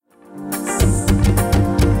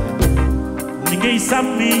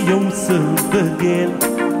sàmmi yow sa bëggeel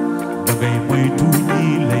dangay moytu ñi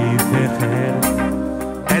lay fexeel.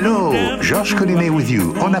 Hello, Georges Collinet with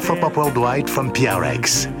you on Afropop Worldwide from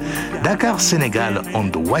PRX. Dakar, Senegal, on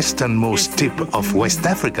the westernmost tip of West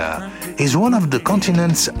Africa, is one of the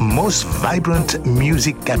continent's most vibrant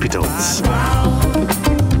music capitals.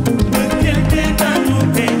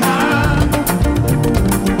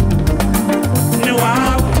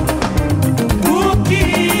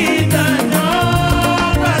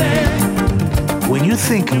 When you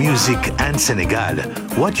think music and Senegal,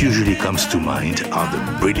 what usually comes to mind are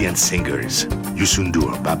the brilliant singers Youssou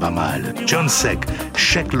N'Dour, Baba Mal, John Seck,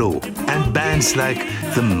 Sheikh Lo, and bands like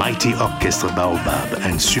the mighty Orchestre Baobab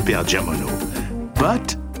and Super Jamono.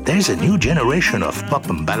 But there's a new generation of pop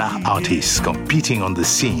and ballad artists competing on the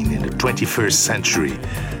scene in the 21st century,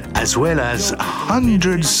 as well as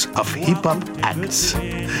hundreds of hip-hop acts.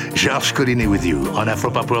 Georges Collinet with you on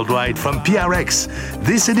Afropop Worldwide from PRX.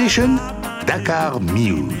 This edition, Dakar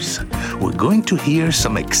Muse. We're going to hear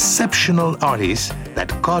some exceptional artists that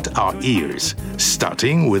caught our ears,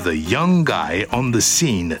 starting with a young guy on the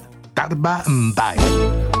scene, Tarba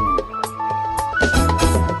Mbaye.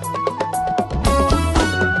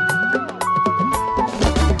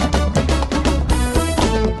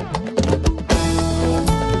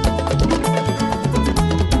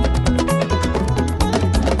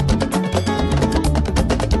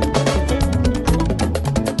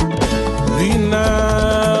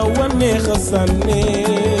 Sane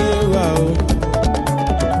wow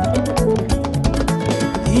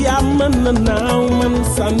ya man na naaw man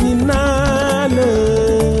sani naa la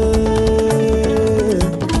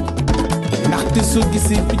ndaxte su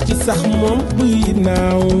gisi picc sax moom buy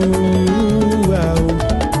naaw waaw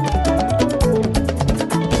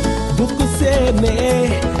bu ko seenee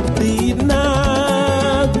di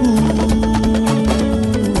naagu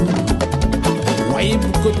waaye bu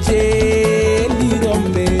ko cee li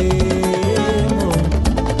rombe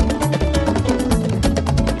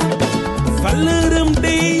valeuram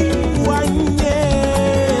day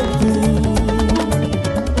wàññeeku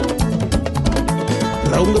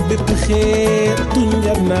raw nga bépp xeetu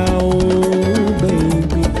njanaaw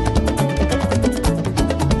baby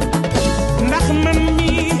ndax man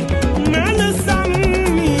mi naa la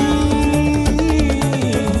sànni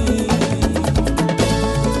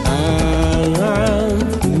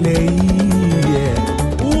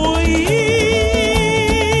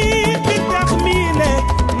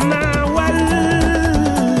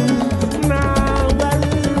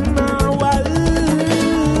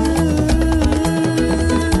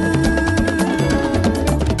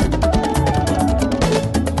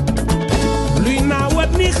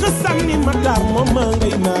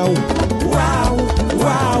wow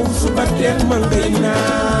wow suba teel ma ngay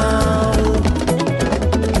naaw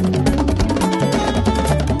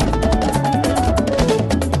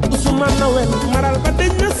usuma nawel maral ba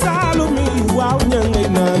deñ na saalumi waaw ña ngay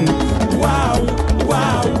naan waaw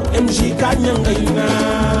waaw MJ ka ña ngay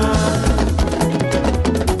naan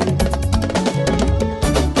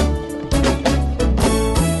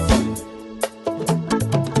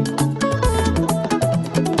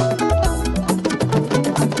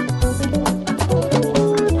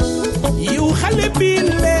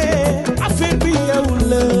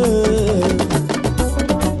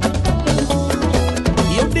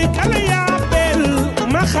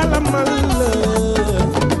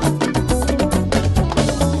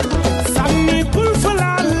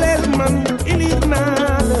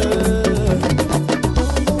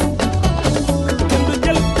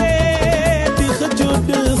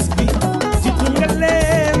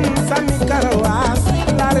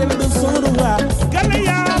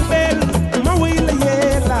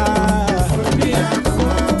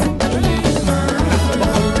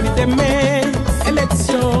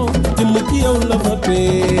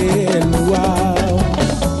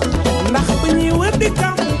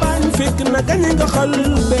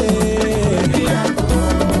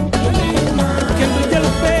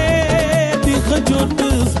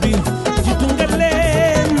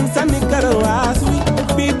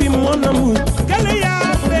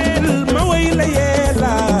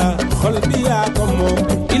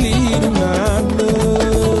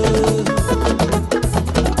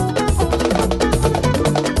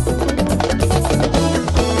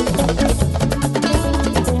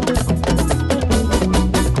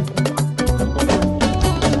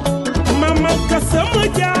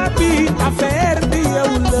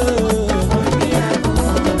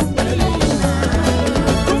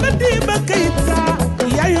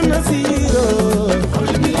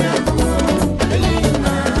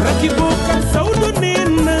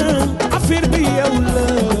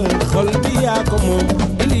ko moom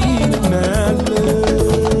lii naa la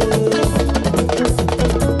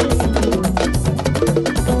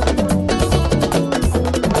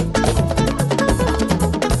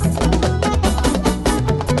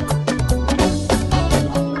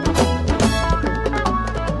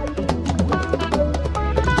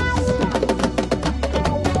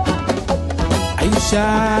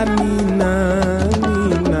Aisha Nina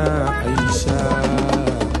Aisha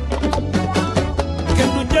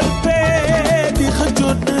kenn du jël pee di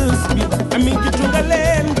xëccoo dës bi ami jitu nga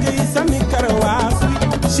leen ngay sami karawaas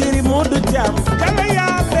bi chéri moo du jàmm kala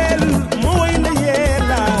yaa bel moo way la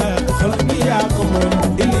yeela xol bi yaa ko moom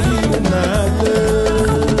ilii naa la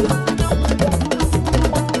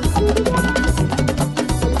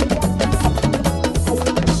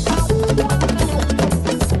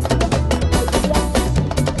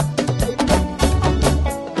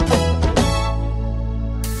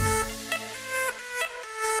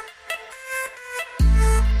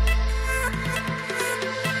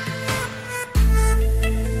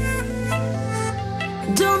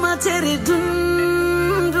Duma tere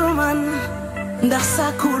dundu man ndax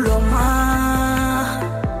sakulo ma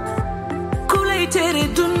kulay tere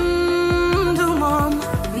dundu moom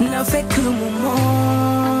na fekk mu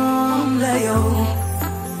moom la yow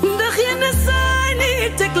ndax yenn saa ni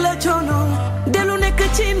teg la coono delu nekk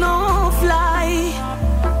ci no fly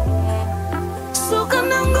su ko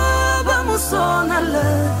nangoo ba mu sonal la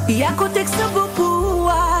yaa ko teg sa bopp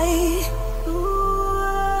waay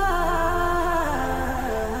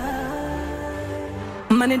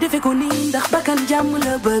mane defe ko nii ndax bakkan jàmm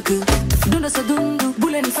la bëgg dunda sa dund bu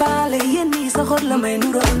leen faale yéen ñi sa xol la may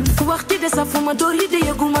nural wax ci de sa fu ma door yi de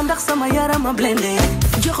yëguma ndax sama yaram a blende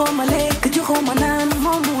joxoo ma lekk joxoo ma naan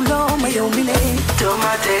moomu loo ma yow mi le doo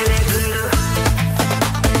ma tere dund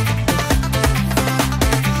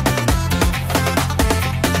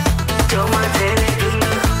doo ma tere dund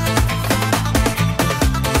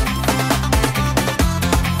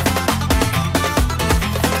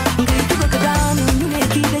ngay dugg ak daanu ñu ne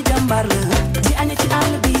kii de jàmbaar la di aña ci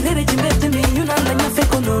àll bi réere ci mbedd mi ñu naan la ñafe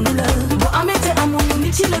ko noonu la bu amee te amul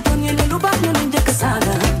nit ci la doon yéene lu baax ñu ne njëkk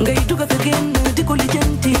saaga ngay dugg ak génn di ko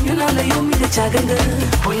lijjanti ñu naan la yow mi de caaga nga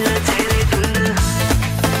buñ la tere dund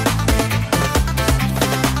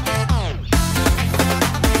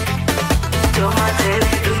doo ma tere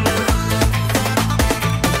dund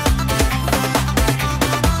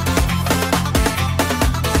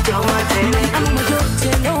doo ma tere am ma jot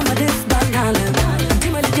te loo ma def baal naa la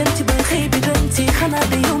dimbali jënti ba xëy bi gënti xanaa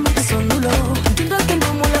de yow mi sonn loo dundal kenn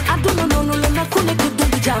doomu la àdduna noonu la nag ku nekk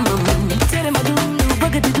dund jàmmam tere ma dund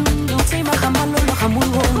bëgg di dund tey ma xamal loolu xamul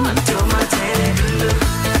woon doo ma tere dund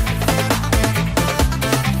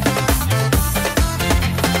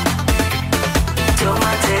doo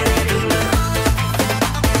ma tere dund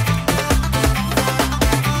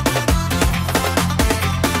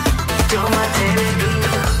doo ma tere dund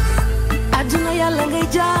àdduna yàlla ngay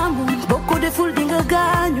jaamu boo ko deful di nga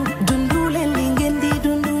gaañu dundu leen li ngeen di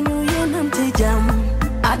dundu ñu yéenam te jàmm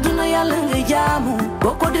àdduna yàlla ngay jaamu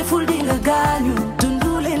boo ko deful di nga gaañu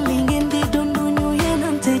dundu leen li ngeen di dundu ñu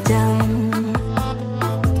yéenam te jàmm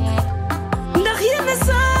ndax yenn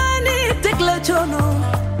saani teg la coono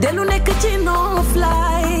delu nekk ci no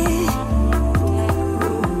fly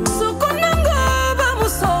su ko nangoo ba mu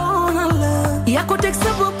sonal la yaa ko teg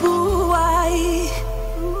sa bopp waay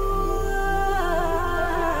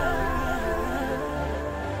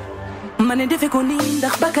mane defe ko nii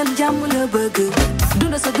ndax bakkan jàmm la bëgg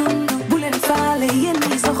dunda sa dund bu leen faale yéen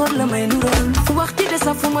ñi sa xol la may nural wax ci de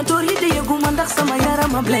sa fu ma door yi de yëguma ndax sama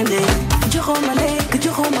yaram a blende joxoo ma lekk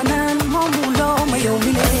joxoo ma naan moomu loo ma yow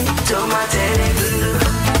mi le doo ma tere dund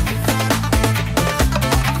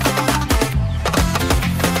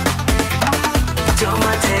doo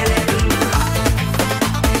ma tere dund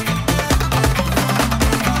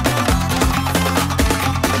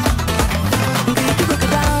ngay dugg ak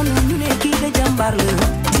daanu ñu ne kii de jàmbaar la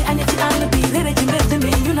di aña ci àll bi réere ci mbedd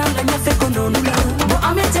mi ñu naan la ñafe ko noonu la bu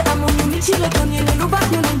amee te amul nit ci la doon yéene lu baax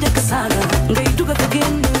ñu ne njëkk saaga ngay dugg ak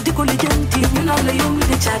génn di ko lijjanti ñu naan la yow mi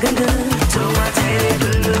de caaga nga doo ma tere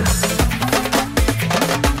dund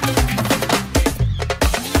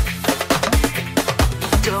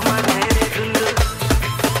doo ma tere dund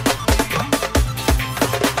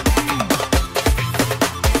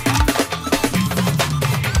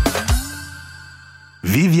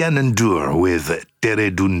Vivian Ndour with Tere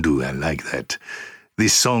Dundu. I like that.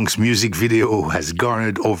 This song's music video has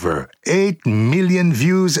garnered over 8 million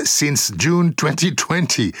views since June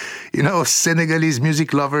 2020. You know, Senegalese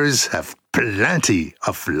music lovers have plenty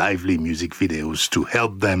of lively music videos to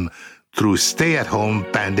help them through stay-at-home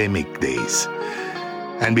pandemic days.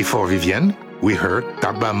 And before Vivian, we heard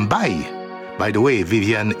Tabambai. By the way,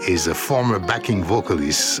 Viviane is a former backing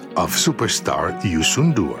vocalist of superstar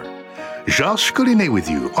Youssou N'Dour. Georges Collinet with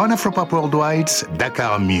you on Afropop Worldwide's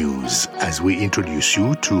Dakar Muse as we introduce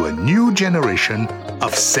you to a new generation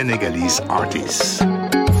of Senegalese artists.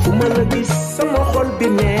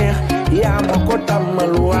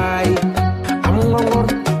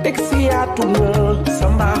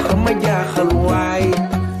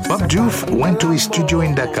 Bob Diouf went to his studio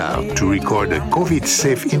in Dakar to record a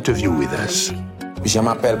COVID-safe interview with us. Je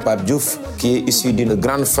m'appelle Pape Diouf, qui est issu d'une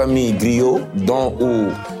grande famille griot, dont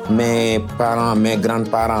mes parents, mes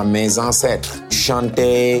grands-parents, mes ancêtres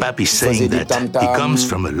chantaient. Pape is saying that he comes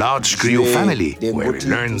from a large griot family where he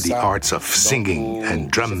learned the arts of singing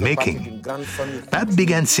and drum making. Pape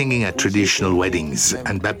began singing at traditional weddings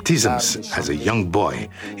and baptisms as a young boy.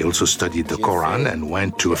 He also studied the Quran and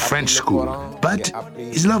went to a French school. But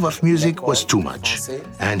his love of music was too much,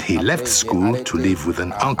 and he left school to live with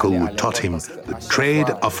an uncle who taught him the trade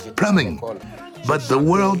of plumbing. But the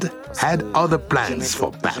world had other plans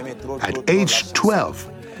for Pape. At age 12,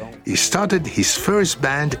 he started his first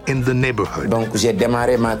band in the neighborhood. Donc j'ai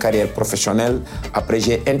démarré ma carrière professionnelle. Après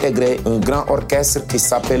j'ai intégré un grand orchestre qui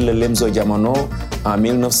s'appelle le Lemzo Diamono en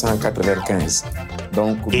 1995.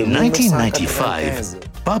 Donc in 1995,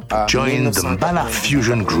 Pape joined the Mbala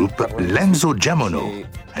fusion group Lemzo Diamono,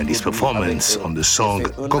 and his performance on the song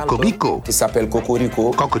Cocorico,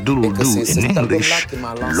 Cock-a-doodle-doo in English,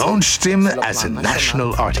 launched him as a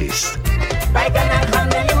national artist.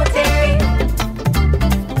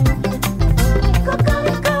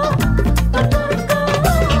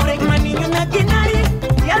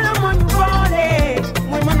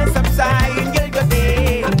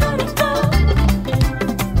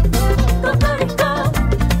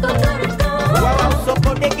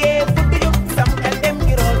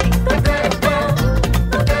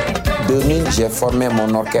 J'ai formé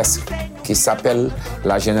mon orchestre qui s'appelle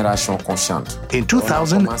La Génération Consciente. In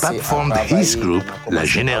 2000, Pape formed his group, La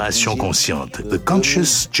Génération Consciente, the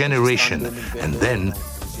Conscious Generation, and then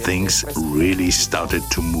things really started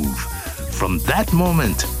to move. From that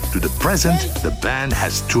moment to the present, the band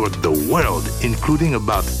has toured the world, including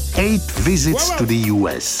about 8 visits to the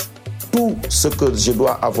US. Tout ce que je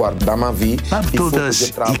dois avoir dans ma vie, Pape told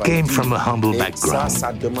us he came from a humble background.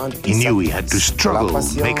 He knew he had to struggle,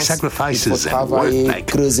 make sacrifices, and work like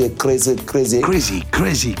crazy.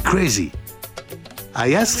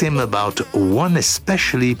 I asked him about one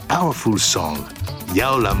especially powerful song,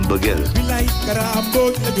 Yaola Mbëggeel.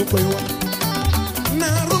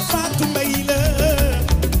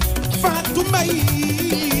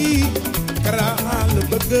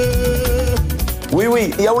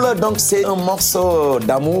 Oui, Yaoula, donc c'est un morceau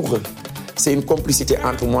d'amour. C'est une complicité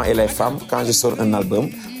entre moi et les femmes quand je sors un album.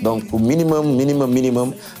 Donc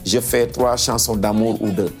minimum, je fais 3 chansons d'amour ou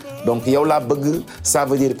 2. Donc Yaoula Bëgg, ça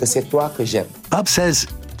veut dire que c'est toi que j'aime. Pape says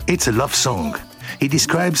it's a love song. He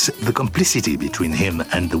describes the complicity between him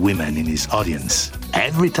and the women in his audience.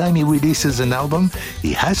 Every time he releases an album,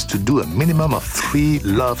 he has to do a minimum of 3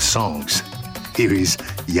 love songs. Here is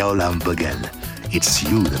Yaola Mbëggeel. It's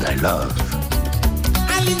you that I love.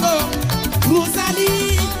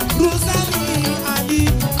 Rosalie, Ali.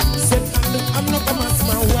 Said I'm not a man's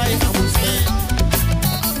my wife, I'm a fan.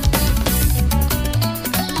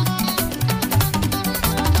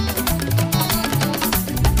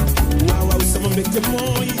 Wow, some make the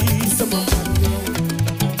boy, some of them.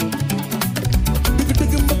 Big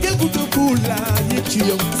good to cool,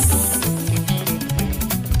 you.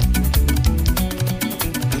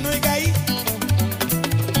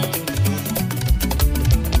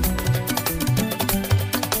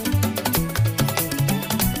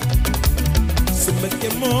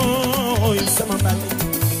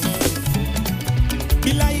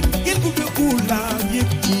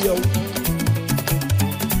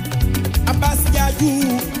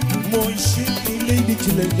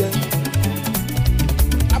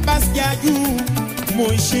 Abbas Diadio,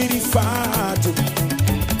 mon chéri Fatou.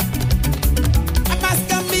 Abbas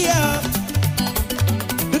Gambia,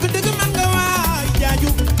 dëgg man nga waay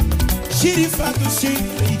Diadio. Chéri Fatou,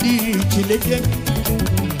 chéri di ci legend.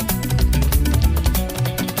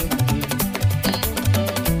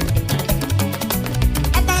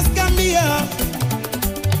 Abbas Gambia,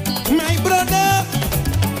 my brother.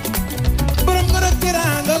 Borom ngoro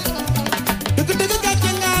teranga. Dëgg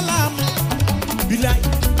gàcce nga lam. Bilay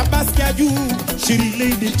Abbas Diadio, chéri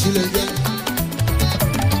lady ci legend.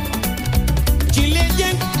 Ci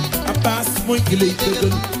legend, Abbas mooy ki lay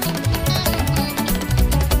dëggal.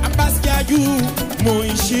 Abbas Diadio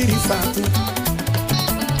mooy chéri Fatou.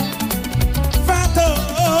 Fatou,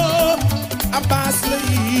 Abbas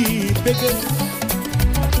lay bégal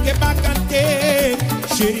ke bakante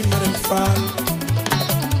chéri Marème Fall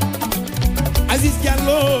Aziz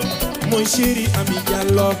Diallo mooy chéri Ami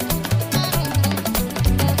Diallo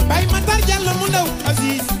Baye Matar Diallo mu ndaw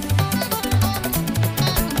Aziz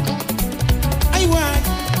ay waay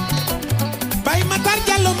Baye Matar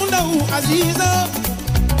Diallo mu ndaw Aziz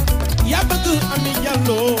yaa bëgg Ami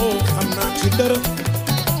Diallo xam naa ci dara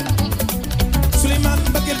Souleymane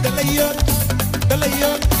bëggel dalay yoon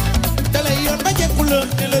ba jekku la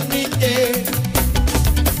ne la nit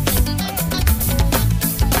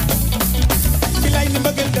bilay ni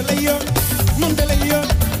bëggel dalay yoon moom dalay yoon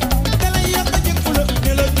ba jekku la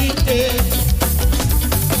ne la nit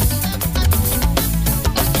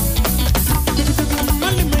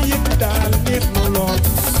man li ma yëg daal neex na lool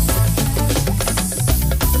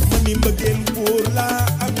man ni mbëggeel buur laa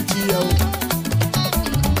am ci yow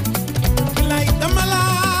bilay dama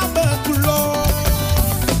laa bëgg lool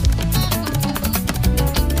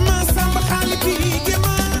ma samba xaali bi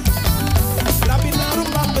géma la bi naaru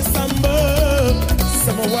Papa Samba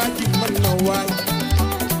sama waaji man na waay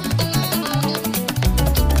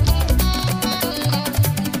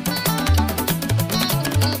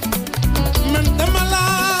man dama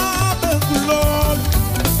laa bëgg lool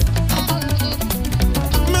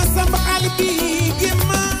ma samba xaali bi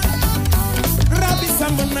géma rabi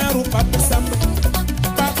Samba naaru Papa Samba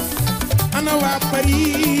pap ana waa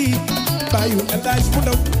Paris bayu elage bu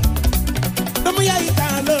ndaw dama yaay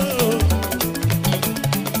taala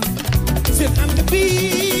seen ànd bi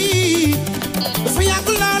dafa yàgg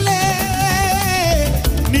loole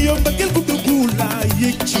ni yow mbëggeel bu dëggu laa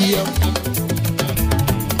yëg ci yow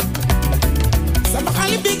sama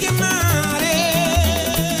xale bi ge maare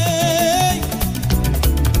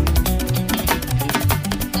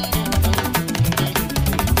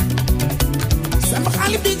sama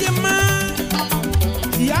xale bi ge maare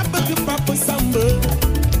yaa bëgg Papa Samba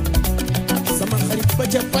sama xarit ba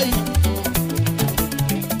ca Paris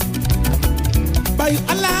bayu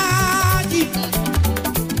alaaji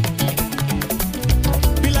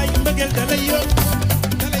bilay mbëggeel dalay yoon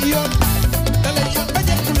ba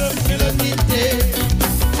jekku la ne la nit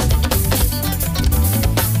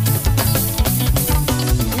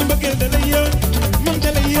ni mbëggeel dalay yoon moom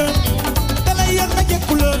dalay yoon ba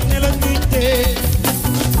jekku la ne la nit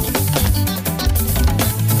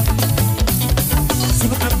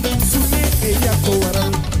sunu ànd su nekkee yaa ko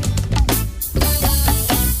waral.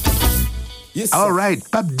 All right,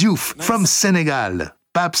 Pape Diouf from Senegal.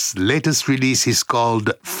 Pape's latest release is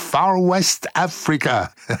called Far West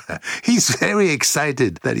Africa. He's very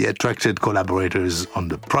excited that he attracted collaborators on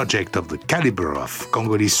the project of the caliber of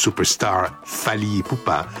Congolese superstar Fally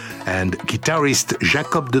Ipupa and guitarist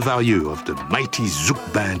Jacob Devarieux of the mighty Zouk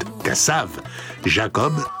band Kassav.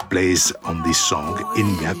 Jacob plays on this song Il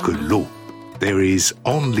n'y a que l'eau. There is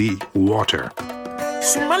only water.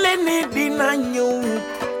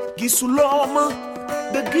 gisuloo ma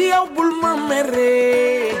dëgg yow bul ma mere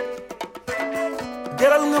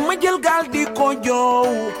jaral nga ma jël gaal di ko joow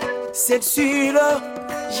c'est sûr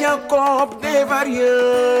Jacob Devarieux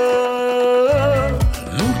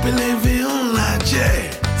nous l'élevions la J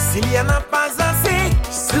s'il y en a pas assez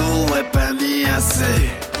si on n'est pas ni assez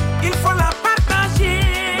il faut la partager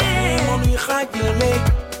mënuy xaajale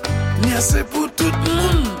ni assez pour tout le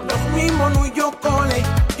monde ndox mi mënu jokkoole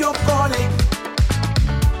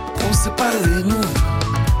on sépare nous.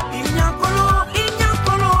 Il n'y a que l'eau.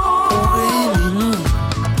 On réunit nous.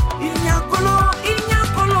 Il n'y a que l'eau.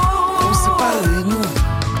 On sépare nous.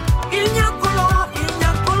 Il n'y a que l'eau.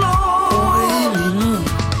 On réunit nous.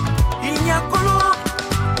 Il n'y a que l'eau.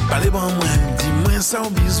 Parlez bon moi, dis-moi sans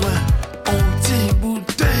besoin. On t'y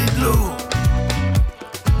bouteille de l'eau.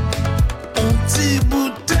 On t'y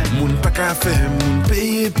bouteille. Moun pas qu'à faire, moun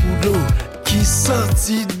payer pour l'eau. Qui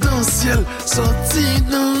sorti dans le ciel, sorti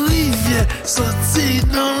dans la rivière, sorti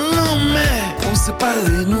dans la mer. On sépare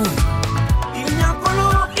nous. Il n'y a que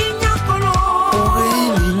l'eau. On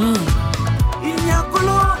réunit nous. Il n'y a que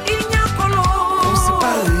l'eau. On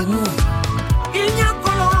sépare nous. Il n'y a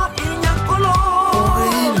que l'eau. On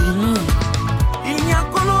réunit nous. Il n'y a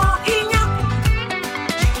que l'eau.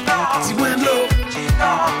 Dis-moi de l'eau.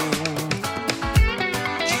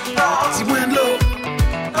 Dis-moi de l'eau.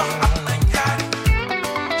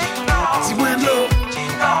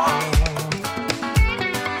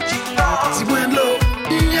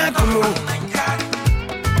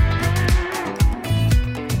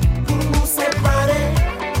 Pour nous séparer,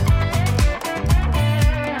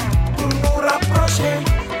 pour nous rapprocher,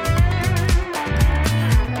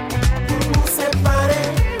 pour nous séparer,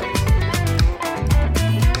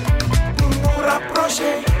 pour nous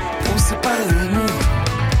rapprocher. On sépare nous.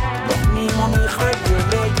 mënu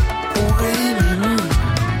xëjale réunir-nous.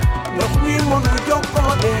 ndox mi mënu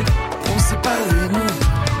jokkale On sépare-nous.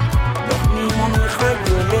 ndox mi mënu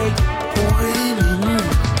xëjale Réunir-nous.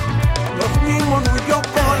 ndox mi mënu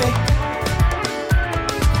jokkale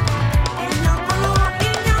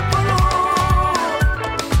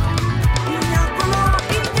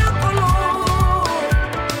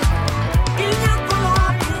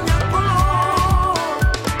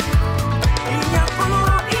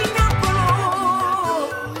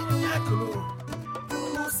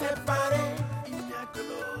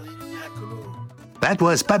That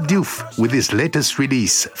was Pape Diouf with his latest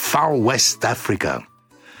release, Far West Africa.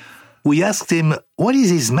 We asked him what is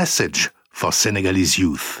his message for Senegalese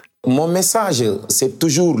youth. Mon message, c'est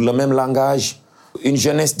toujours le même langage. Une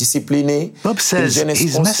jeunesse disciplinée. Bob says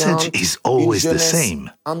his message is always the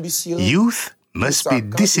same. Youth must be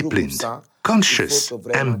disciplined, conscious,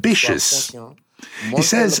 ambitious. He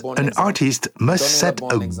says an artist must set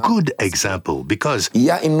a good example because Il y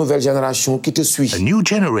a une nouvelle génération qui te suit. a new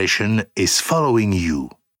generation is following you.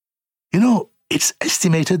 You know, it's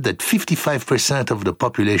estimated that 55% of the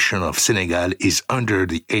population of Senegal is under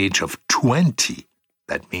the age of 20.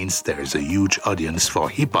 That means there is a huge audience for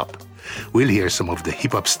hip-hop. We'll hear some of the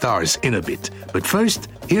hip-hop stars in a bit. But first,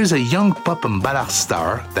 here's a young pop and ballad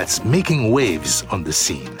star that's making waves on the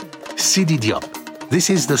scene. Sidi Diop. This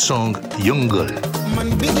is the song Yungul. Man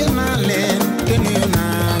bigé naa leen te nuyu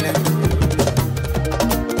naa leen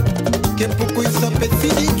képp kuy soppe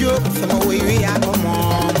Sidi Diop sama woy wi yaa ko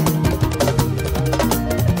moom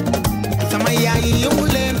sama yaay yi yëngu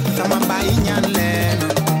leen sama baay yi ñaan leen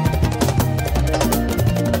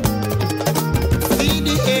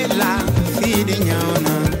Sidi est là Sidi ñëw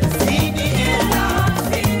na Sidi est là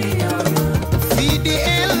Sidi ñëw na Sidi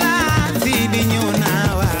est là Sidi ñëw na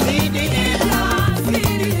waa Sidi est là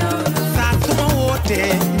Sidi ñëw na saa su ma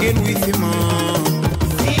wootee ngeen wuy si ma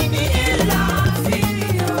Sidi est là Sidi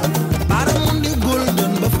ñëw na Baramundi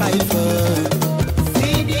Golden ba fay fa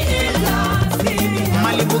Sidi est là Sidi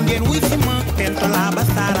Mali bu ngeen wuy si ma Tentola ba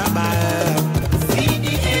Saraba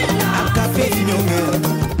Sidi est là ak café yi ñëw ngeen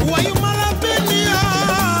wayu ma la benn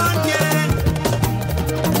yoon jere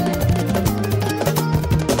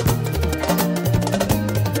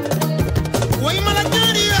wayu ma la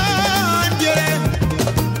ñaari yoon jere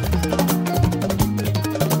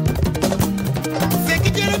fekk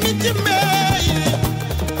jere mi ci mbey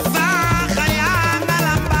saa xayaa nga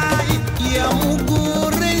la mbaay yamu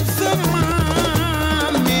góore sama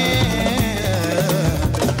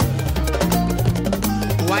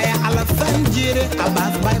waaye Alassane Jere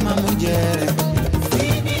Abbas Baye Mamour Jere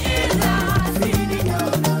Sidi est là Sidi ñëw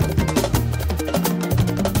na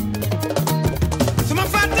suma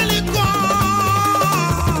fàttali ko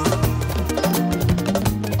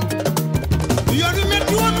yoon wi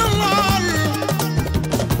metti woon na lool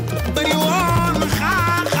bari woon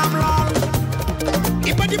xam lool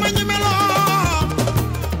iba di ma ñemeloo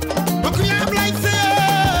bokk ñu Ablaye Seye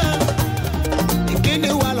génne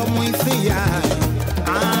wàllo muy sa yaay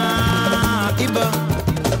Iba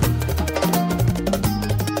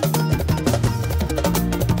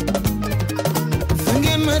su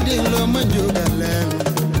ngeen ma dégloo ma jógal leen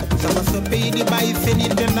sama soppe yi di bàyyi seen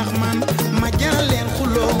yitte ndax man ma jaral leen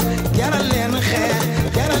xuloo jaral leen xeex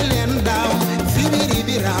jaral leen daaw si biri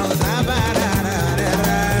bi raaw sabararara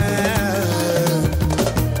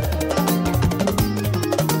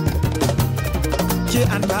ci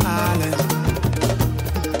Anta Ale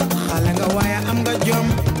xale nga waaye am nga jom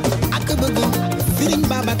ak bëgg Serigne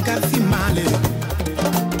Babacar Sy Malick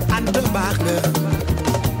Anta baax nga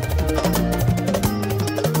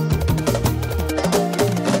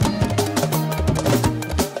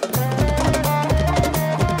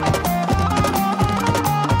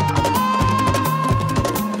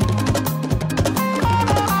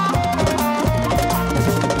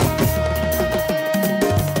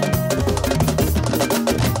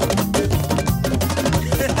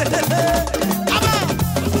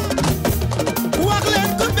wax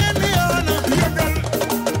leen ko benn yoon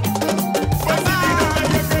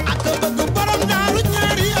ak bëgg borom daaru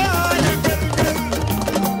ñaari yoon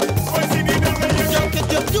jokk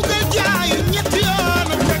jëf jugal jaayu ñetti yoon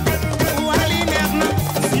wali neex na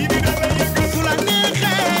su la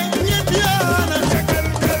neexee ñetti yoon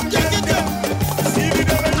jokk jëf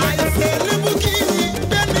ay seetlu bu kii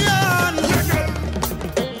benn yoon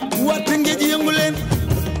wat ngeen yëngu leen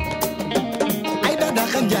ay dada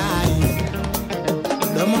xanjaay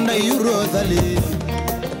doomu ndey yu Rosalie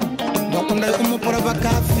mbokk ndey umu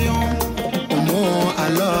provocation umu I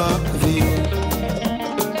love you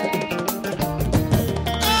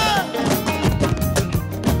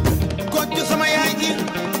kocc sama yaay ji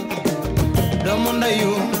doomu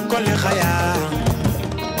ndeyu Koli Xaya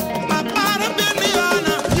ma baara benn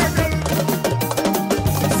yoona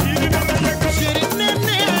chéri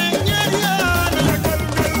nene ñaari yoona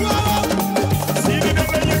waaw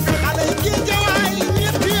xale yi jawaay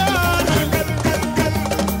ñetti yoona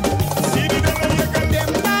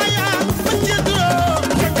dem naa yaa ba cedroo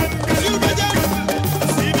sil ba jam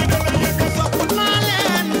sopp naa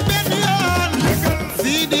leen benn yoon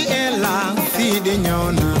Sidi Ela Sidi ñëw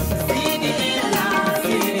na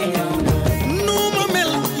nu ma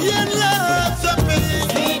mel yéen la soppe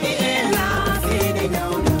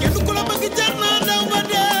kenn ku la bëgg jar na daw ba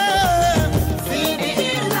dee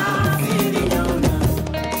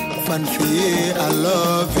fan fii I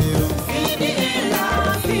love you Sidi Ela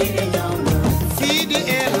Sidi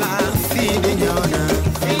ñëw na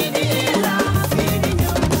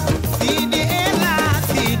Sidi Ela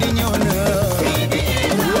Sidi ñëw na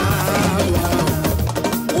waaw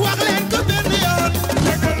wax leen ko benn yoon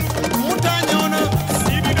mu taa ñëw na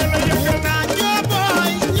mu taa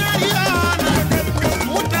jooboy ñaari yoon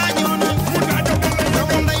mu taa ñëw na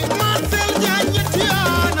doomu ndey Marcel Jaañ ñetti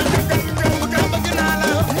yoon mu taa bëgg naa la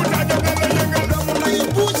doomu ndey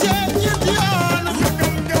Boucher ñetti yoon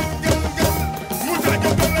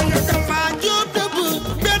Faa Jóob dëbb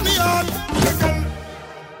benn yoon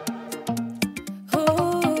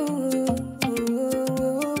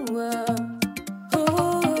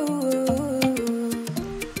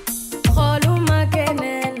xooluma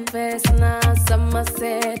keneen fees naa sama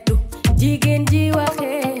seetu jigéen ji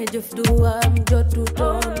waxee jëf du am jotu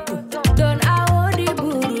tontu doon awoo di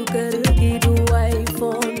buru kër gi du way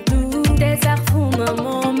fontu te sax fu ma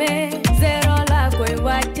moomee zéro la koy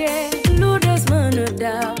wàcce lu des mën a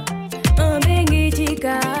daaw un bi ngi ci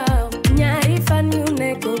kaw ñaari fan yu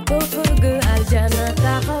nekk ko fëgg aljana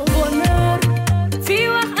taxaw bonheur fii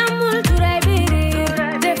wax amul turay biir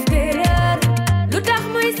def terreur lu tax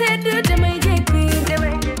muy sedd damay jéppi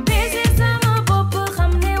peese sama bopp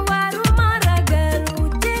xam ne waruma ragal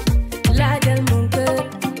wujje laajal mon kër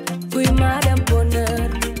kuy madame bonheur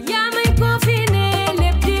yaa may confiné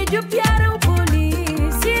lépp di jub yaaraw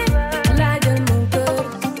policier laajal mon kër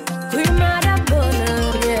kuy madame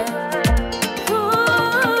bonheur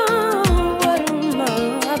waruma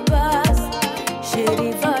Abbas chéri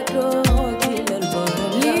Fato jilal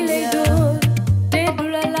borom lii lay door te du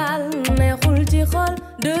la laal neexul ci xol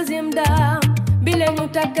deuxième dame bi la ñu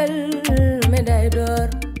takkal médaille d'or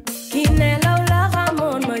ki nelaw la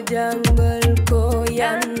xamoon ma jàngal ko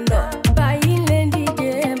yando bàyyi leen di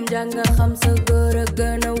jéem jàng xam sa góor a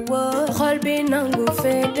gën a wóor xol bi nangu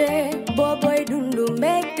féete booboy dundu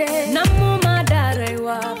mbégte namuma daaray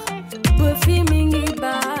wax ba fi mi ngi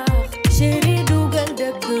baax chéri dugal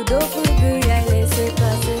dëkk doo fëgg yaay laissé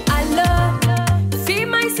passer alors fii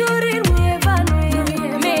may sourire mu évanouir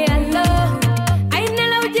mais alors ay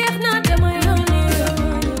nelaw jeex na damay yónni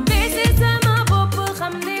peese sama bopp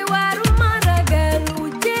xam ne waruma ragal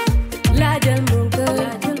wujje laajal mon kër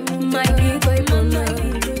may ki koy bonheur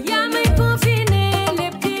yaa may confiné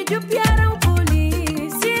lépp di jub yaaraw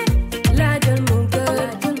policier laajal mon kër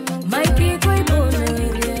may ki koy bonheur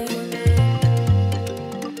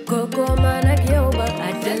koko man ak yow ba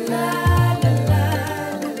àjjana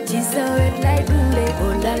ci sa wet lay dunde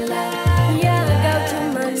oh la la yaa gaaw ci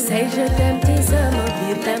man say je t'aime ci sama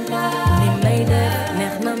biir tempa ni may def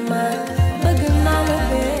neex na ma bëgg naa la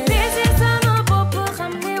bee peese sama bopp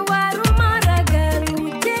xam ne waruma ragal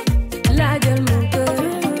wujje laajal mon kër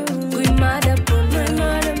kuy madame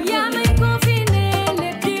bonheur yaa may confiné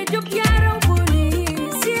lépp di jub yaaraw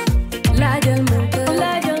policier laajal mon kër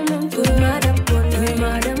kuy madame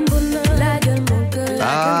bonheur laajal mon kër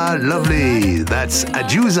Ah, lovely. That's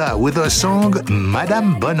Adiouza with her song Madame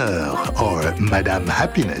Bonheur or Madame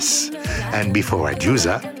Happiness. And before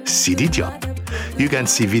Adiouza, Sidi Diop. You can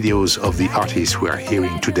see videos of the artists we are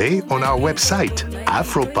hearing today on our website,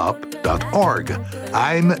 afropop.org.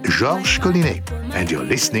 I'm Georges Collinet, and you're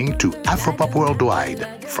listening to Afropop Worldwide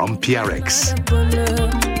from PRX. bonheur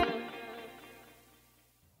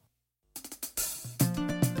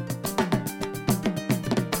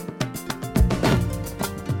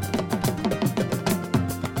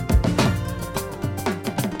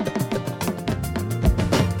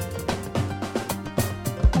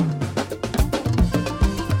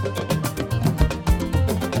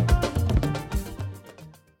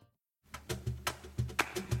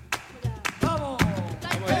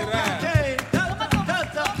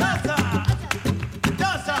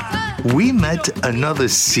We met another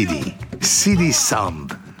Sidi, Sidi Samb,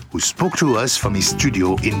 who spoke to us from his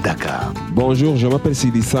studio in Dakar. Bonjour, je m'appelle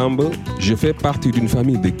Sidi Samb. Je fais partie d'une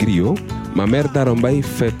famille de griots. Ma mère Daro Mbaye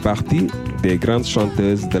fait partie des grandes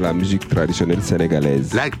chanteuses de la musique traditionnelle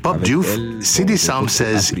sénégalaise. Like Pop Diouf, Sidi Samb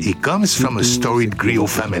says he comes from a storied griot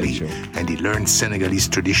family and he learned Senegalese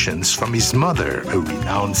traditions from his mother, a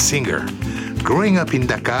renowned singer. Growing up in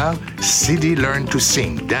Dakar, Sidi learned to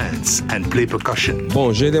sing, dance and play percussion.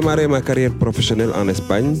 Bon, j'ai démarré ma carrière professionnelle en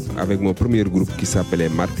Espagne avec mon premier groupe qui s'appelait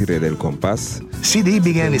Martires del Compás. Sidi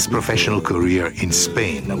began his professional career in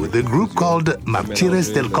Spain with a group called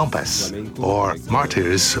Martires del Compás, or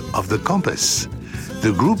Martyrs of the Compass.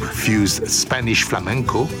 The group fused Spanish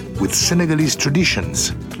flamenco with Senegalese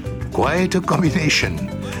traditions. Quite a combination.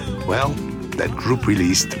 Well, that group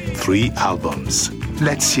released 3 albums.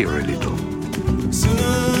 Let's hear a little.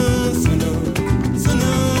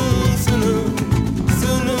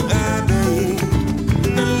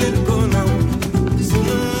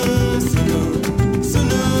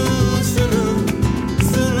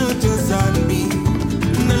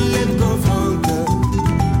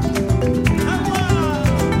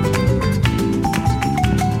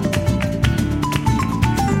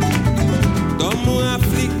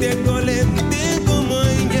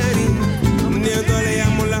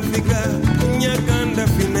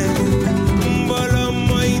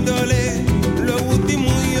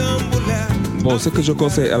 Bon, ce que je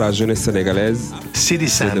conseille à la jeunesse sénégalaise, Sidi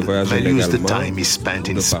Samb values the time he spent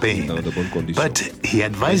in Spain, but he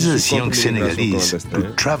advises young Senegalese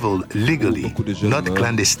to travel legally, not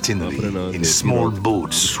clandestinely, in small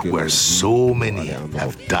boats where so many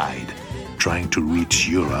have died trying to reach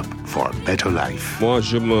Europe for a better life. Moi,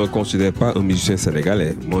 je me considère pas un musicien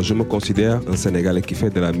sénégalais. Moi, je me considère un Sénégalais qui fait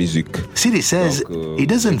de la musique. Sidi says he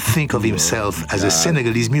doesn't think of himself as a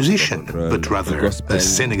Senegalese musician, but rather a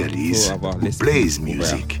Senegalese who plays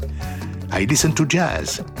music. I listen to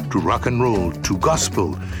jazz, to rock and roll, to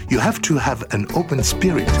gospel. You have to have an open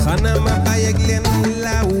spirit.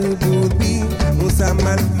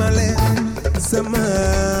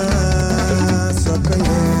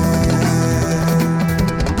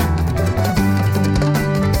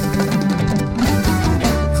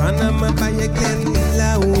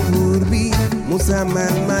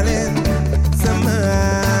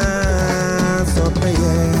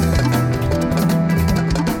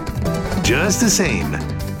 Just the same,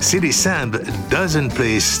 Sidi Samb doesn't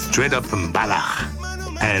play straight up mbalax.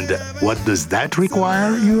 And what does that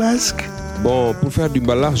require, you ask? Bon, pour faire du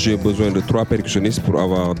mbalax, j'ai besoin de 3 percussionnistes pour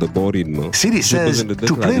avoir de bons rythmes. Sidi says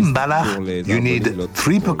to play mbalax, you need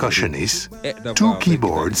 3 percussionists, 2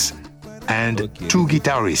 keyboards, and 2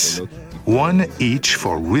 guitarists, 1 each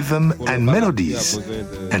for rhythm and melodies.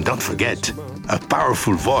 And don't forget, a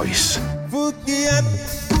powerful voice.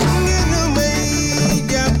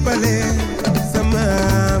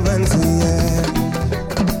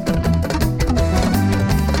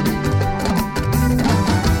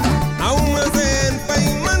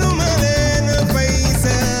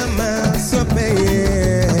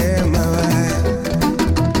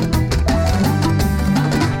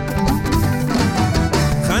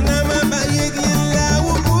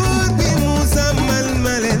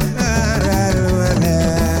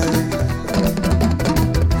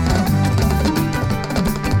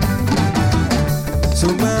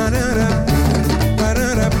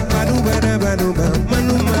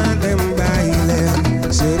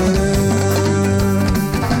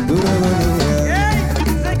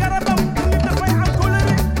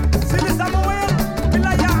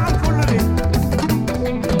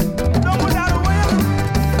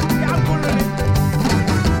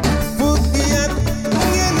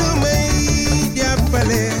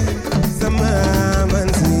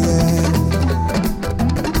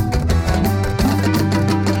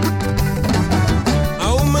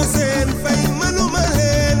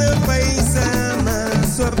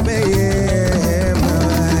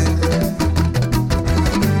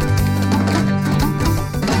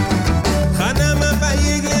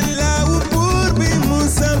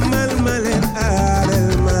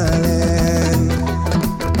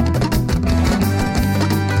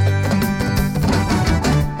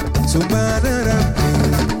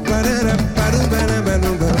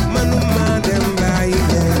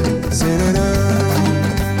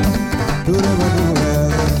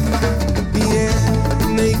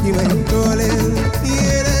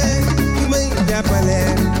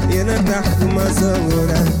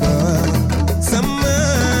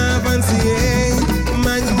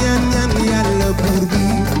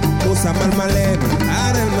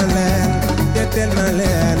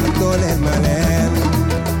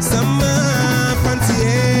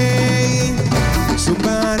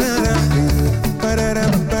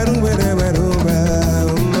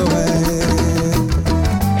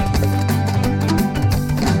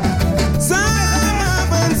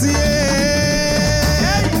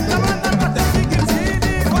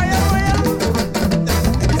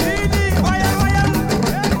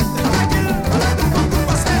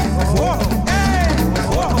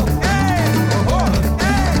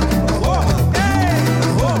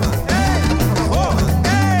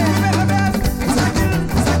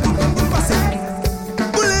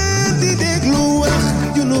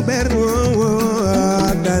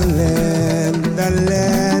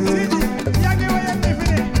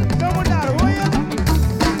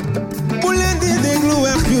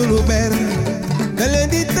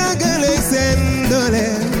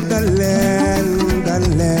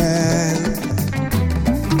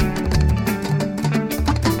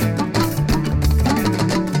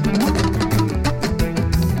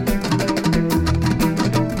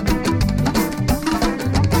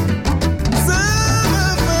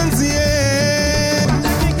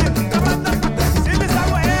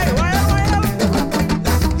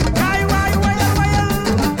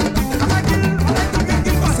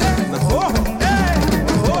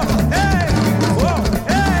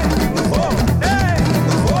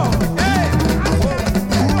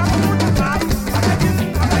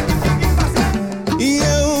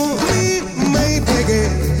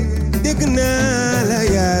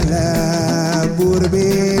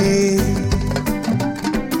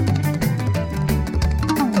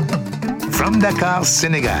 Dakar,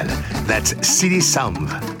 Sénégal. That's Sidi Samb.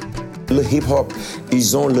 Le hip-hop,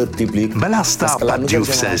 ils ont leur public. Ballard star Parce que la Pat nouvelle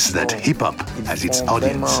Diouf says that génération, hip-hop has its ils font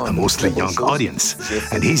audience, vraiment a mostly de très bonnes young choses. audience, J'ai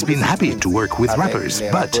fait and he's been beaucoup happy to work with avec rappers. les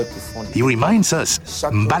But rappeurs qui font he reminds us,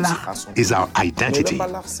 Chaque Mbala musique a son is our public. identity, Mais le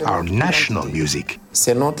Mbala, c'est our notre national identité. music.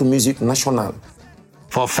 C'est notre musique nationale.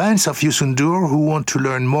 For fans of Youssou N'Dour who want to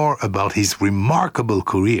learn more about his remarkable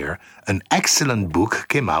career, an excellent book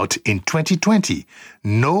came out in 2020,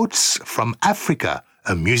 Notes from Africa,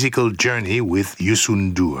 A Musical Journey with Youssou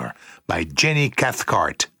N'Dour, by Jenny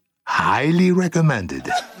Cathcart. Highly recommended.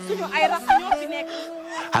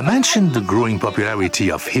 I mentioned the growing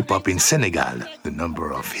popularity of hip-hop in Senegal. The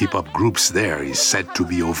number of hip-hop groups there is said to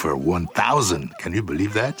be over 1,000. Can you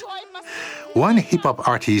believe that? One hip-hop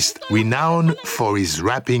artist renowned for his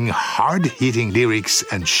rapping, hard-hitting lyrics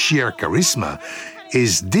and sheer charisma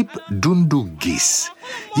is Dip Doundou Guiss.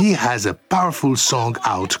 He has a powerful song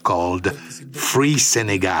out called Free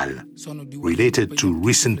Senegal, related to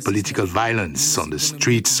recent political violence on the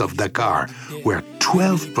streets of Dakar, where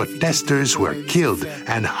 12 protesters were killed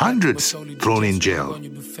and hundreds thrown in jail.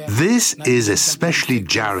 This is especially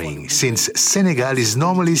jarring since Senegal is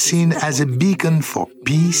normally seen as a beacon for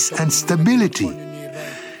peace and stability.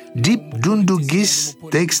 Dip Doundou Guiss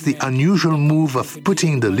takes the unusual move of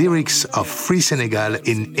putting the lyrics of Free Senegal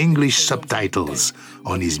in English subtitles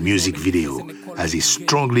on his music video, as he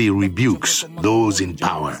strongly rebukes those in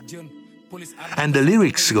power. And the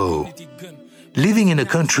lyrics go, living in a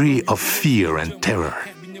country of fear and terror,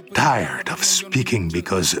 tired of speaking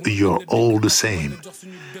because you're all the same.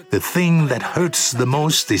 The thing that hurts the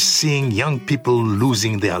most is seeing young people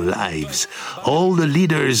losing their lives. All the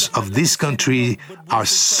leaders of this country are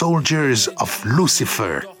soldiers of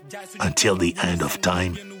Lucifer. Until the end of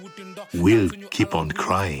time, we'll keep on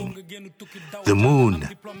crying. The moon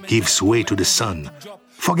gives way to the sun.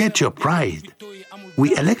 Forget your pride.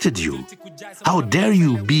 We elected you. How dare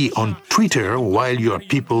you be on Twitter while your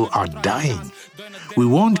people are dying? We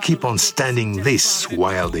won't keep on standing this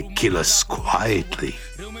while they kill us quietly.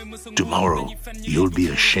 Tomorrow, you'll be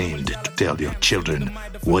ashamed to tell your children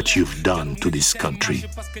what you've done to this country.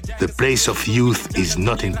 The place of youth is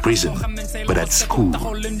not in prison, but at school.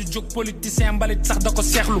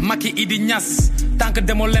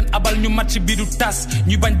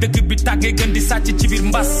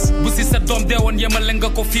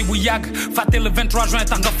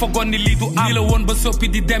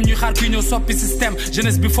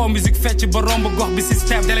 Jeunesse before musique fecc ba romb gox bi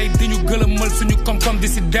système dalay diñu gëlëmal suñu kom-kom di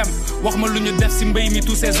si dem wax ma lu ñu def si mbéy mi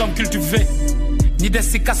tous ces hommes cultivés ñi des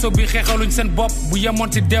si kaso bi xeexaluñ seen bopp bu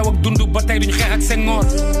yemoon ci deew ak dund ba tey duñ xeex ak seen ngoor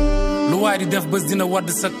lu waay di def bés dina wadd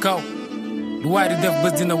sa kaw lu waay di def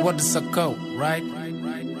bés dina wadd sa kaw right.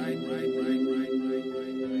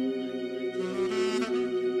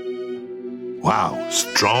 Wow,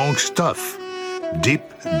 strong stuff. Dip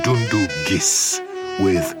Doundou Guiss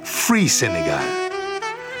with Free Senegal.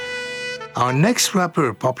 Our next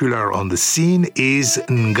rapper popular on the scene is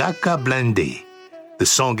Ngaka Blindé. The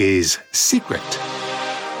song is Secret.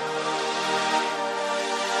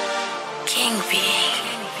 King B,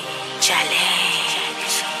 challenge.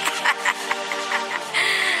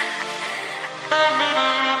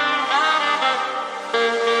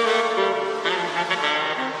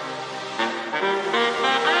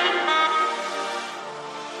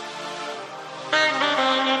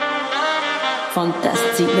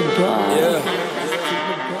 Fantastic the boy. Yeah.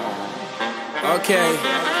 Okay.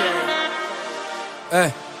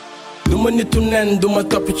 Hey. Duma nitu nen duma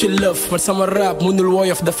topp ci lëf man sama rap mënul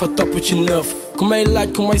woyof dafa topp ci neuf ku may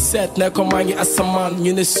laaj ku may seet ne ko maa ngi asamaan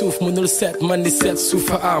ñu ne suuf mënul seet man di seet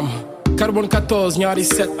suufa am carbone 14 ñaari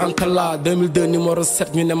set antala 2002 numéro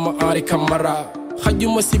 7 ñu ne ma Henri Camara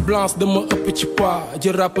xajuma si blanche dama ëpp ci poids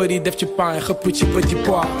jël rappeur yi def ci pain xëpp ci petit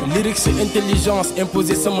poids lyrique si intelligence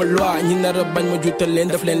imposé sama loi ñi nar a bañ ma juutal leen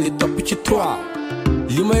def leen li topp ci toi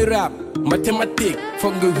li may rap mathématique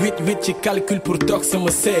foog nga 8 ci calcul pour toog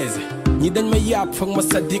sama 16 ñi dañ ma yàpp foog ma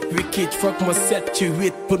sadik wikit foog ma 7 ci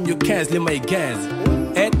 8 pour ñu 15 li may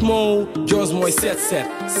 15 Edmo Jaws mooy 7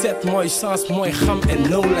 mooy chance mooy xam and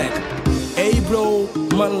no let hey bro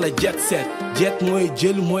man la jet set jet mooy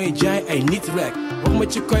jël mooy jaay ay nit rek wax ma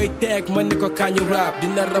ci koy teg man ni ko kañu rap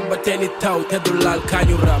dina raba teeni taw te du laal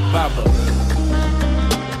kañu rap baba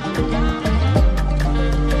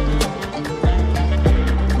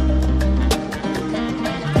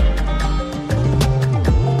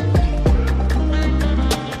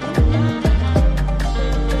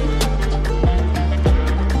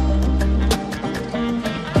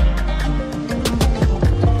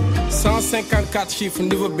 54 chiffres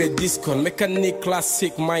niveau B discone mécanique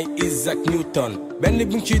classique may Isaac Newton benn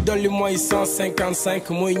bi nga ciy dolli mooy 155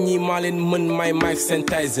 mooy ñii maa leen mën may Mike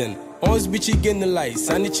Tyson 11 bi ci génn lay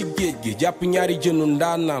sànni ci géej gi jàpp ñaari jënu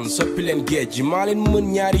ndaanaan soppi leen géej gi maa leen mën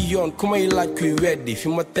ñaari yoon ku may laaj kuy weddi fi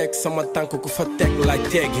ma teg sama tànk ku fa teg laaj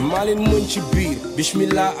teggi maa leen mën ci biir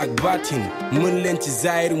bismillah ak baatin mën leen ci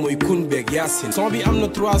zaahir mooy kun beeg yaasin son bi am na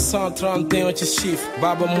 331 ci chiffre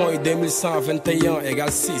baaba mooy 2121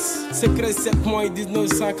 égale 6 secret 7 mooy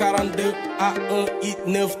 1942 A1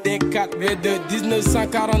 I9 T4 V2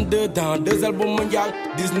 1942 dans 2 albums mondiaux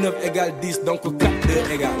 19 égale 10 donc 4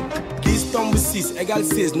 2 égale 10 tombe 6 égale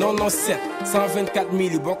 16 non non 7 124 000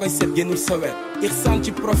 yi boo koy seet génnul sa wet Irsan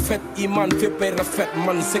ci prophète iman féppay rafet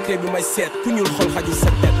man secret bi may seet ku ñul xol xajul sa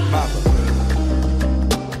tête baaba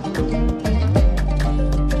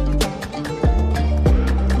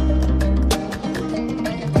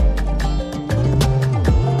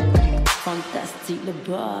Fantastique le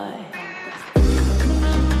boy.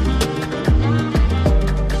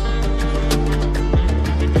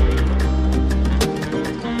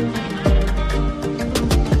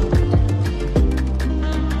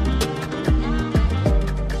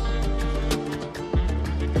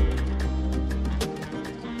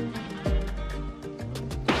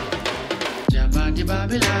 Jabandi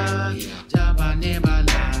Babylon, Jabandi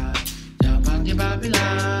Bala, Jabandi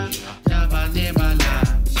Babylon, Jabandi Bala,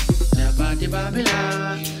 Jabandi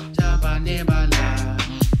Babylon, Jabandi Bala,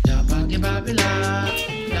 Jabandi Babylon,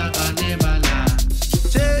 Jabandi Bala.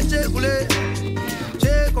 Che kule,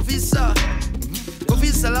 che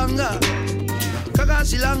kofisa langa,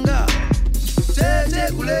 kakashi langa.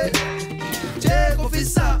 Che kule, che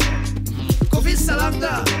kofisa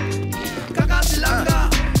langa, kakashi langa.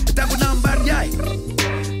 Tago nambar jai,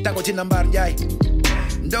 tago ci nambar jai.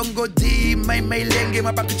 Ndongo di may lenge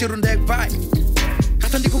ma bakk ci rundek bay.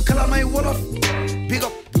 Katandiku kala may wolof, big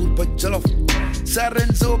up Buba Jolof.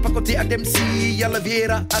 Sarenzo pakoti ak dem si Yalla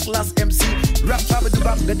Viera ak Las MC. Rap baba du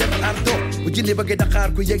bam nga dem ardo. Bu jindi bëgg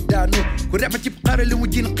Dakar ku yegg daanu. Ku rap ci xare li mu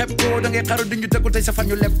jin xep ko da ngay xaru duñu tegul tay sa fan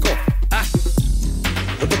ñu leb ko. Ah.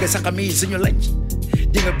 Bu bëgg sa xami suñu lañ.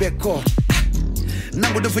 Di nga bekko.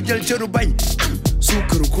 Nangu dafa jël cëru bañ.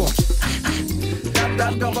 Sukaru koor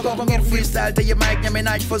dam go ngeen freestyle te je mic ñame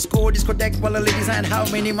naaj for score discotheque wala ladies and how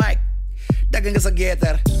many mic dagg nga sa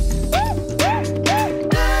geetar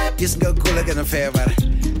gis nga ko la gën a feebar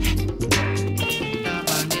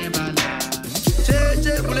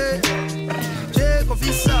che kule che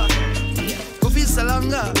kofisa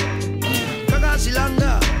langa kakashi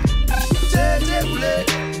langa che kule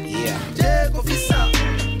che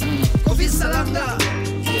kofisa langa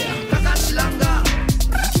kakashi langa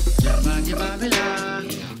Jabandi Babylon,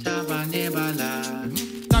 Jabandi Bala.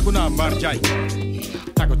 Tago na marjay,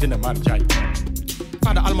 tago tina marjay.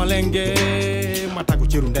 Pada almalenge, ma tago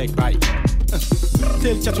ciru ndek bay.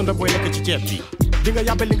 Tel chatunda boy lekk ci ceeb bi. Di nga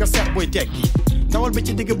yàbbe li nga seet boy tekki. Dawal bi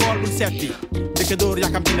ci digg bool bul seet bi. Dëkk door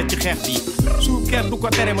yakam dina ci xeex bi. Su ker du ko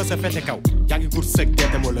tere ma sa fete kaw. Yaa ngi gur sëg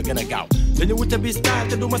gerte moo la gën a gaaw. Dañu wute bi style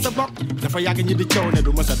te du ma sa bokk. Dafa yàgg ñi di coow ne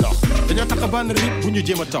du ma sa dox. Dañoo tax ban rip bu ñu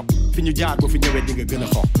jéem a topp. Fi ñu jaar bu fi ñëwee di nga gën a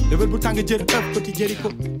xoox. Level bu tàng jër ëpp ko ci jëri ko.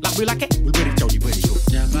 Lax bi lakke bul bëri caw di bëri ko.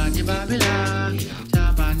 Jabandi Babylon,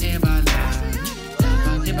 Jabandi Bala,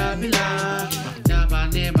 Jabandi Babylon,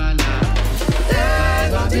 Jabandi Bala.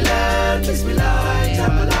 Babylon, bismillah,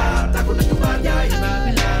 jabala, takut na tumanjay,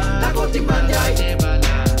 takut timanjay,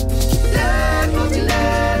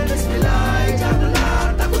 Babylon, bismillah, jabala,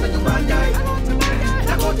 takut na tumanjay,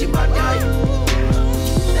 takut timanjay,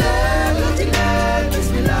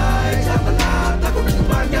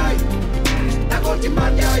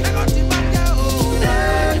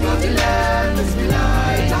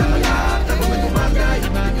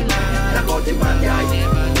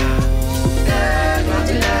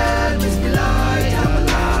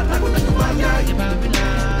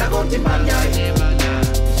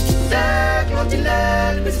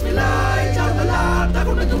 Babylon, bismillah, jabala,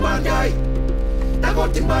 takut na tumanjay, takut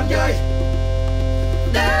timanjay,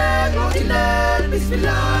 Babylon,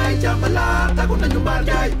 bismillah, jabala, takut na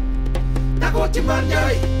tumanjay, takut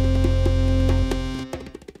timanjay.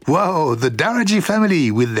 Wow, the Daraji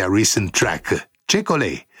family with their recent track,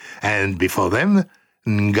 Chekole, and before them,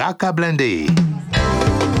 Ngaka Blende.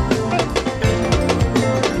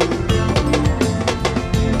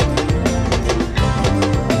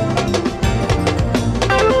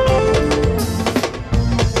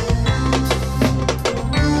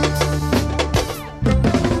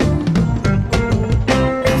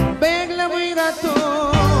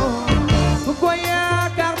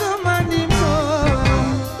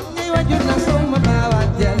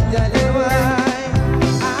 Jal jale way,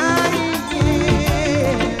 ay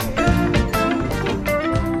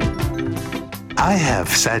I have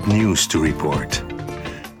sad news to report.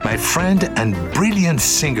 My friend and brilliant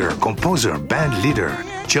singer, composer, band leader,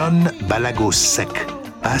 John Balago Seck,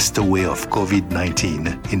 passed away of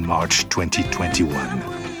COVID-19 in March 2021.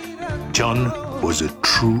 John was a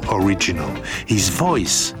true original. His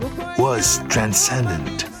voice was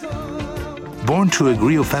transcendent. Born to a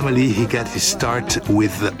griot family, he got his start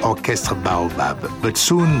with the Orchestre Baobab, but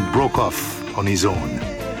soon broke off on his own.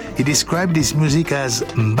 He described his music as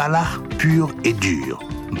mbala pur et dur,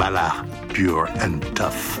 mbala pure and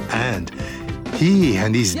tough. And he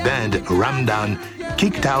and his band Ramdan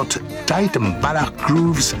kicked out tight mbala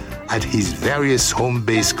grooves at his various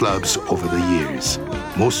home-based clubs over the years.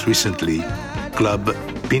 Most recently, Club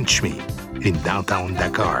Pinch Me in downtown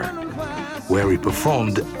Dakar, where he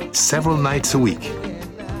performed several nights a week.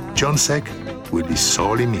 John Seck will be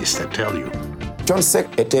sorely missed, I tell you. John Seck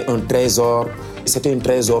était un trésor, c'était un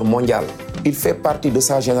trésor mondial. Il fait partie de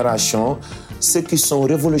sa génération, ceux qui sont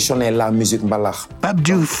révolutionnaires la musique mbalax. Pape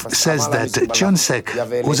Diouf says that John Seck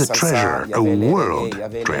was a treasure, a world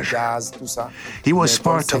treasure. He was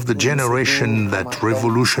part of the generation that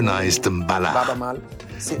revolutionized mbala.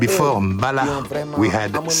 Before mbala, we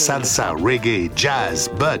had salsa, reggae, jazz,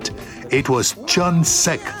 but it was John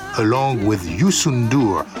Seck, along with Youssou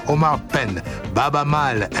N'Dour, Omar Penn, Baba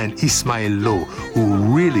Mal, and Ismaël Lô, who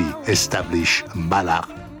really established mbala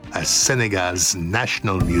as Senegal's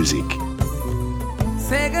national music.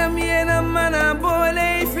 Segam yena mana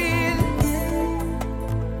bolay fil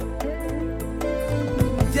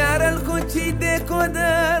jaral ko ci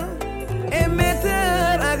décodeur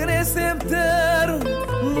émetteur ak récepteur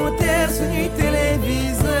mu teer suñuy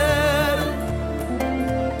téléviseur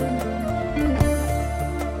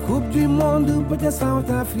Coupe du monde ba ca South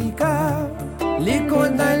Africa li ko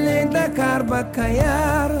dalee Dakar ba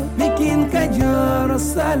Kayar Pikine Kajoor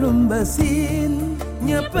Saloum ba Siin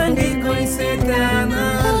ñëpp a ngi koy seetaan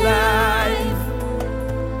live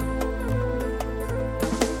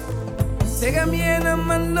segam yéena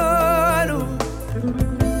man loolu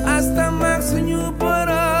asta maak suñu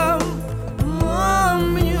borom moom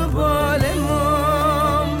mi ñu boole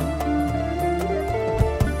moom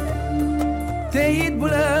te it bu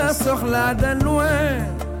la soxlaa de loin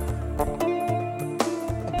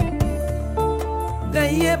da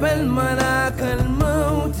yebal malaakal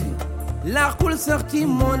mawti laqul sax ci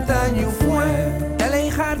montagne foin dalay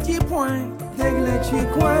xaar ci point teg la ci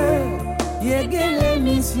coin yeggale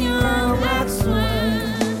mission ak soin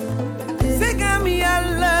segam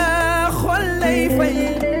yàlla xol lay fay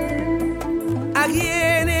ak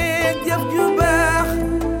yéene jëf ju baax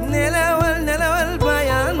nelawal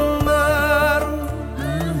bayan mor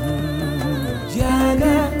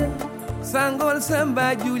jaaga sangol sa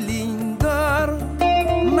mbaaju liñ door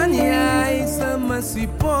man yaay sama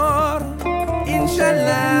support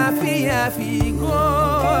inshallah fi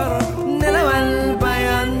góor nelawal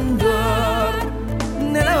bayan door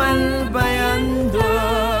nelawal bayan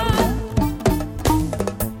door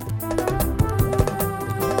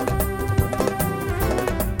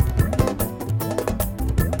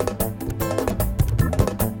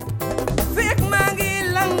fekk maa ngi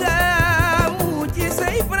langaamu ci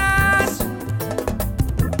say branche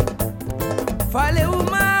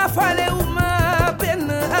Falewuma benn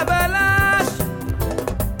avalanche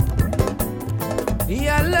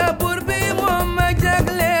Yàlla buur bi moom ma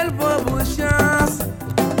jagleel boobu chance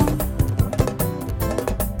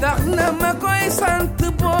tax na ma koy sant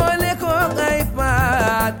boole ko ay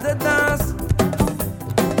pas de danse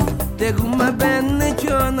teguma benn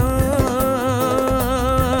coono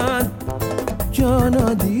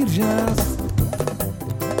d'urgence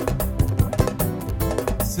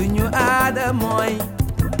suñu aada mooy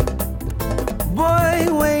booy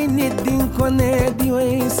way nit dinga ko ne di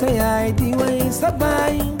way sa yaay di way sa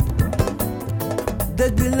baay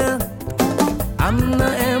dëgg la am na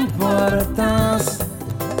importance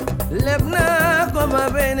leb naa ko ba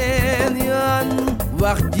beneen yoon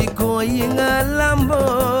wax jikko yi nga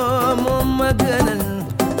lamboo moom ma gënal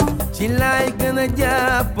ci laay gën a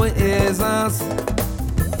jàpp essence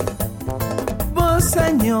boo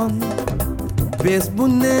sañoon bés bu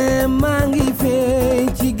ne maa ngi fee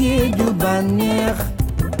ci géeju bànneex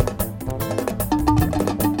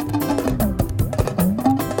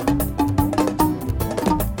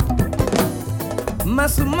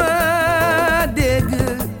masuma dégg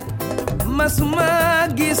masuma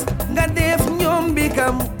gis nga def ñoom bi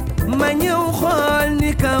kam ma ñëw xool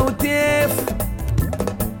ni kaw teef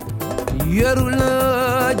yoru la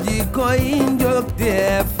ji koy njog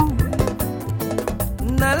teef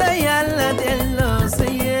na la yàlla delloo sa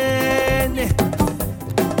yéene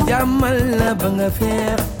jàmmal la ba nga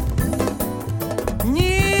feex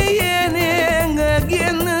ñi yéene nga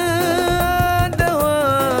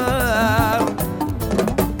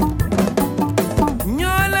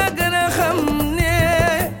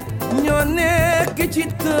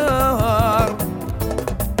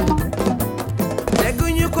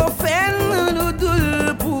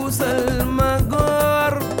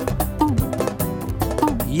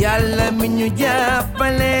yàlla mi ñu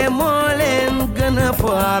jàppale moo leen gën a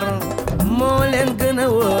foor moo leen gën a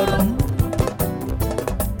wóor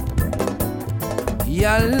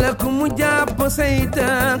yàlla ku mu jàpp say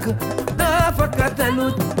tànk dafa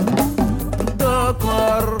katalut doo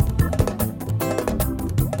koor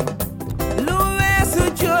lu weesu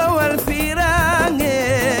coowal fiiraange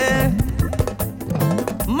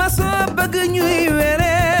ma soo bëgg ñuy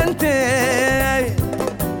werente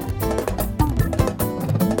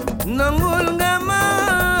nangul nga ma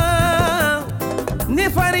ni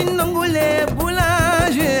farine nangule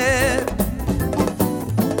boulanger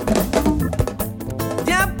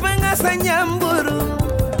jàpp nga sa njàmbur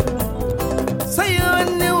sa yoon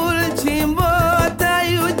newul ci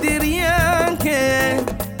mbootaayu diryanke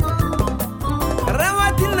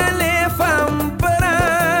rawatina les femmes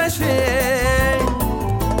branchées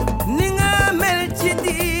ni nga mel ci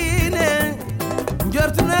diine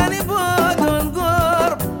njortu naa ni boo doon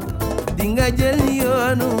góor dinga jël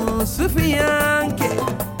yoonu sufiyanke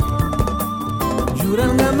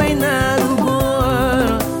jural nga may naaru góor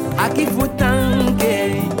ak i futanke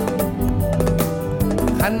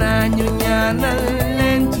xanaa ñu ñaanal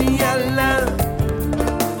leen ci yàlla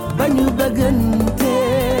ba ñu bëggante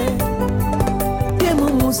te mu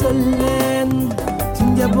musal leen ci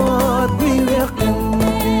njaboot buy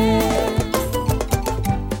weqante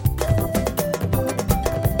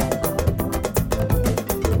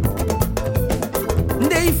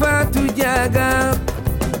ndey faatu jaaga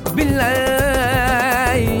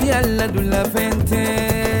billaay yàlla du la fente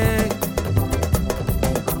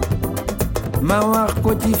ma wax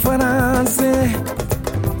ko ci français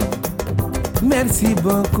merci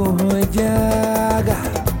beaucoup jaaga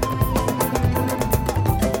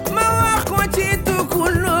ma wax ko ci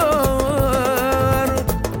tukulóor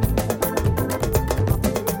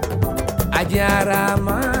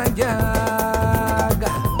ajaarama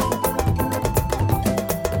jaaga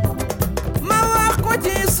ma wax ko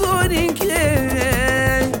ci soninke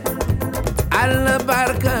alla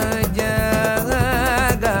barka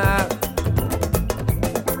jaaga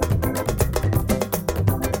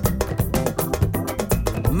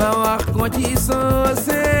ma wax ko ci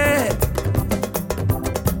soose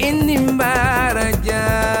indi mbaara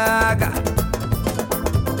jaaga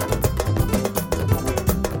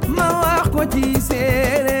ma wax ko ci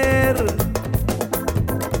séeréer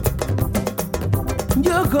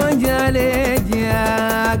njoko njale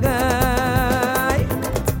jaaga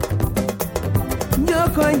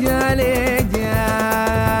njoko njale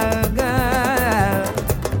jaaga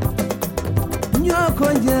njoko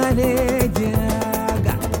njale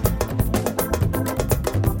jaaga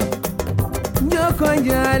njoko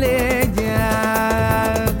njale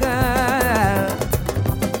jaaga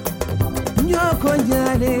njoko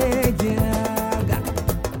njale jaaga.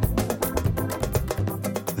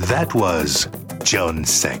 That was John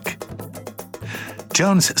Seck.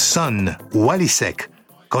 John's son, Wally Seck,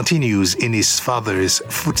 continues in his father's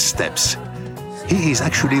footsteps. He is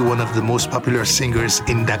actually one of the most popular singers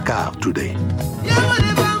in Dakar today.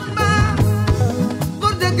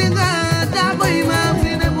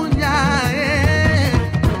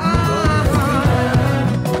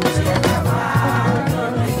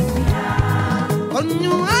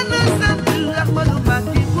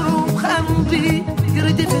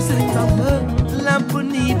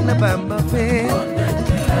 Bamba fe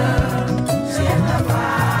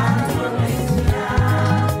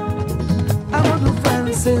Amadou Fall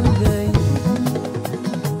Sendey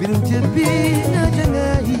Birum Jebi na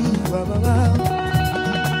jangai baba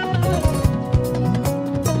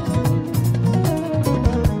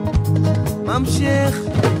Mam Cheikh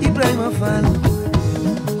Ibrahima Fall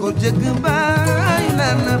ko jeg bay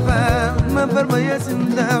na Fall ma barba yasin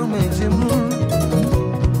daw me jemu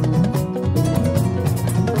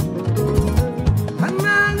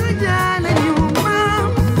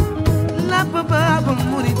Baba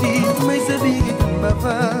Muridi, my Sabigi,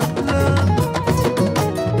 Baba.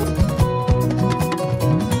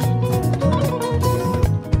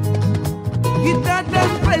 Kita dan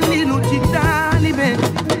pelinu kita libe,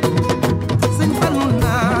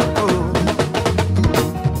 senpaluna ko.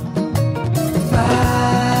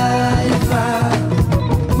 Bye bye,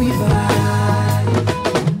 we bye.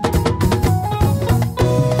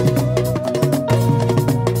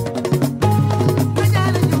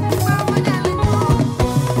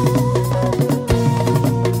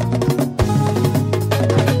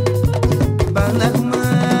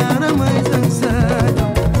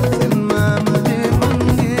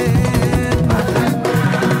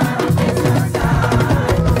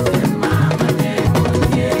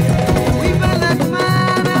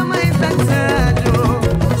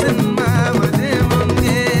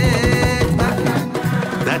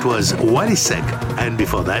 That was Wally Seck, and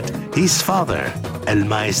before that, his father, El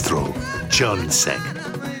Maestro, John Seck.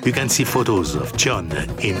 You can see photos of John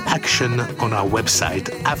in action on our website,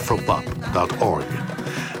 afropop.org.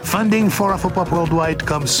 Funding for Afropop Worldwide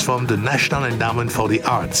comes from the National Endowment for the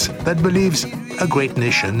Arts that believes a great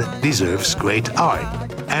nation deserves great art,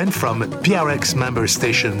 and from PRX member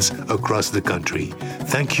stations across the country.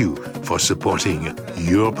 Thank you for supporting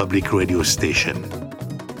your public radio station.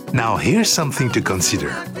 Now here's something to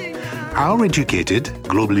consider. Our educated,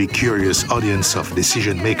 globally curious audience of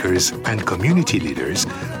decision makers and community leaders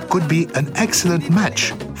could be an excellent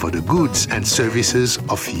match for the goods and services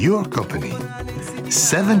of your company.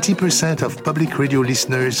 70% of public radio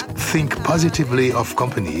listeners think positively of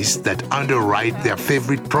companies that underwrite their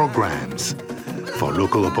favorite programs. For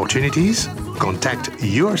local opportunities, contact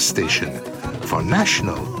your station. For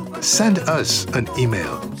national, send us an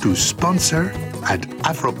email to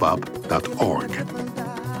sponsor@afropop.org.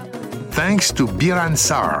 Thanks to Biran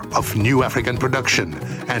Sar of New African Production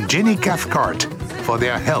and Jenny Cathcart for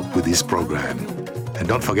their help with this program. And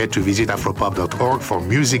don't forget to visit afropop.org for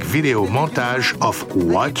music video montage of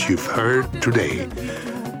what you've heard today.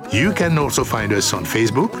 You can also find us on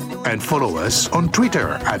Facebook and follow us on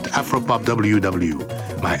Twitter @AfropopWW.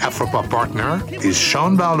 My Afropop partner is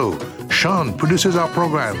Sean Barlow. Sean produces our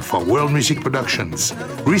program for World Music Productions.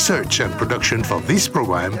 Research and production for this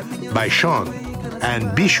program by Sean.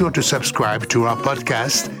 And be sure to subscribe to our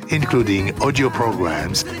podcast, including audio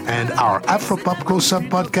programs and our Afropop Close-Up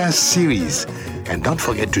podcast series. And don't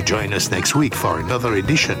forget to join us next week for another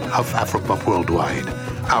edition of Afropop Worldwide.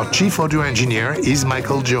 Our chief audio engineer is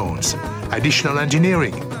Michael Jones. Additional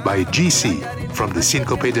engineering by GC from the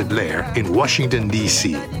Syncopated Lair in Washington,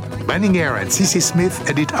 D.C. Banninger and Cece Smith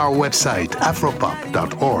edit our website,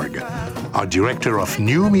 afropop.org. Our director of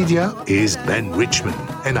new media is Ben Richmond,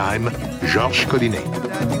 and I'm Georges Collinet.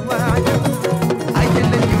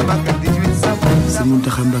 Sëñ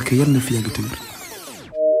Mountakha Mbacké yal na fi yàgg tamit.